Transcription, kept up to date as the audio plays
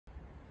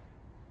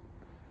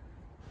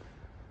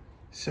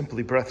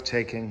Simply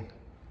breathtaking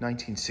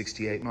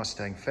 1968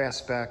 Mustang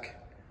Fastback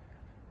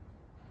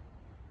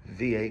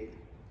V8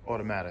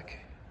 automatic.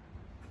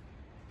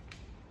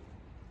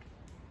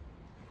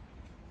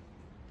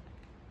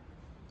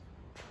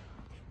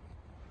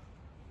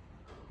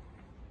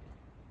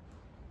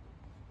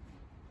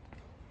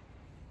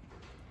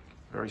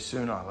 Very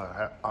soon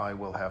I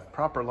will have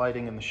proper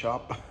lighting in the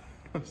shop.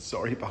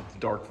 Sorry about the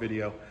dark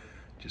video.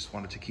 Just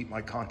wanted to keep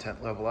my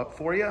content level up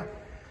for you.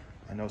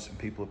 I know some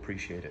people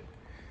appreciate it.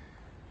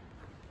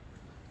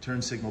 Turn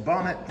signal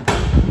bonnet.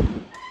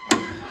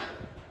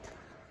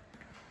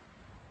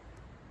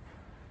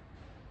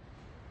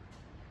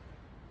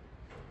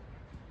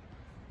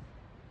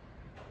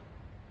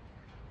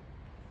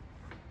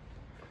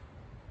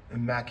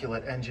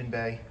 Immaculate engine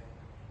bay.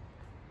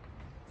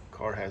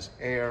 Car has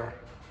air.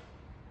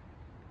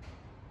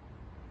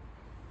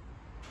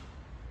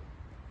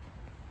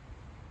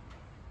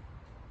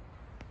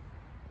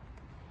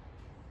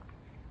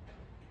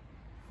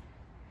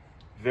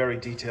 Very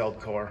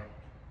detailed car.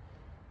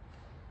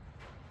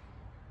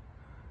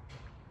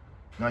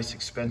 Nice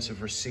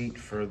expensive receipt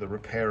for the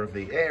repair of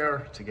the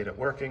air to get it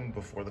working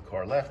before the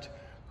car left.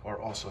 Car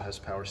also has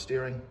power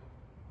steering.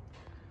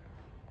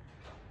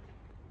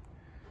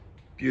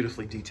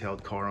 Beautifully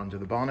detailed car under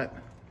the bonnet.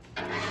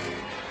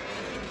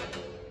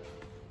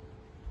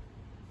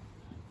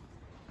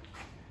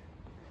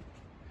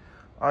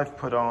 I've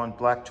put on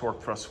black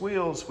torque thrust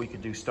wheels. We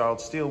could do styled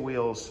steel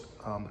wheels.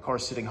 The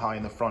car's sitting high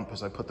in the front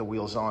because I put the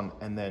wheels on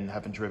and then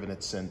haven't driven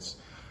it since.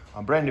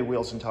 Brand new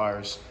wheels and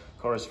tires.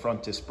 Car has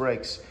front disc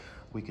brakes.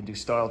 We can do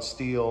styled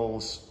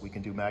steels. We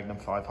can do Magnum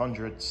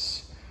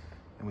 500s.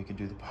 And we can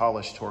do the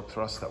polished torque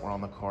thrust that were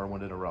on the car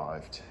when it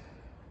arrived.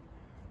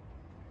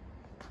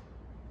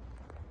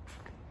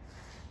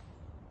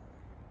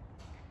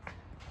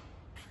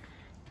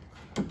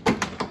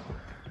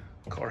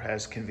 Car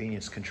has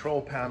convenience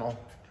control panel,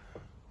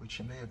 which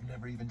you may have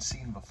never even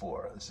seen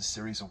before. There's a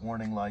series of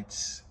warning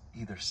lights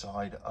either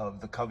side of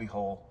the cubby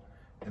hole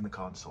in the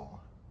console.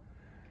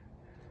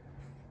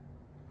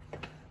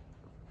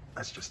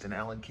 That's just an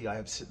Allen key I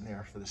have sitting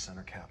there for the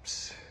center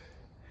caps.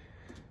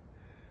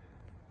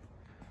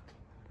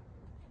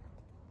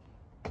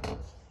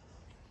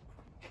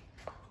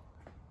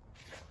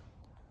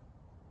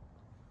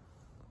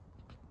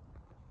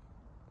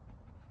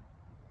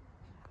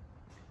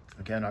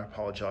 Again, I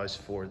apologize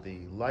for the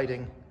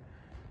lighting.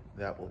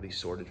 That will be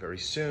sorted very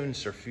soon,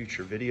 so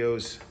future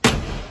videos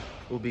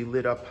will be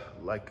lit up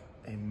like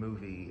a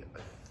movie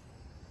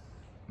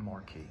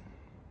marquee.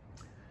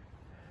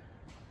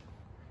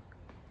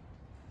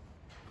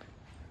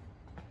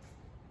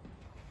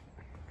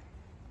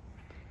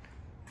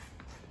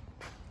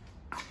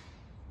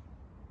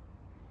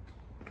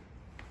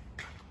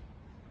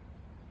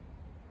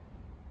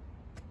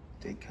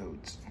 Date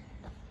codes.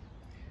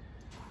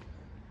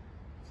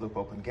 Flip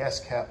open gas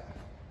cap.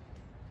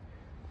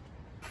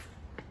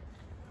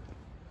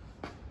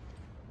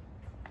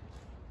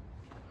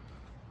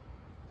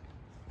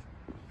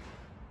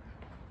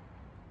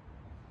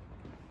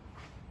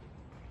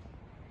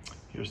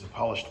 Here's the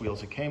polished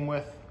wheels it came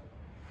with.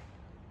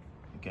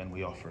 Again,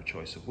 we offer a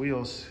choice of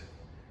wheels.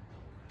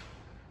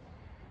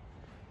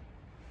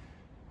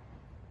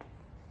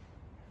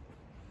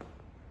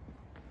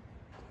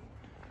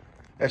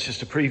 That's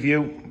just a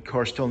preview.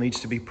 Car still needs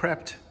to be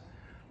prepped.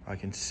 I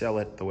can sell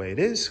it the way it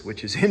is,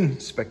 which is in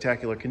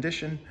spectacular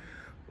condition,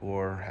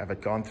 or have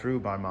it gone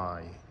through by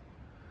my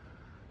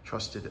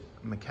trusted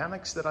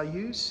mechanics that I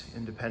use,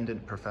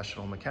 independent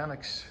professional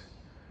mechanics,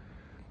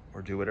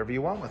 or do whatever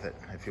you want with it.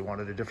 If you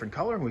wanted a different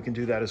color, we can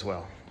do that as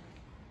well.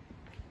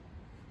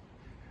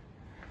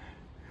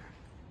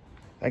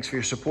 Thanks for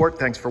your support.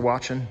 Thanks for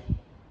watching.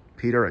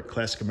 Peter at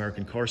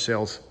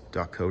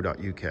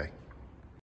ClassicAmericanCarSales.co.uk.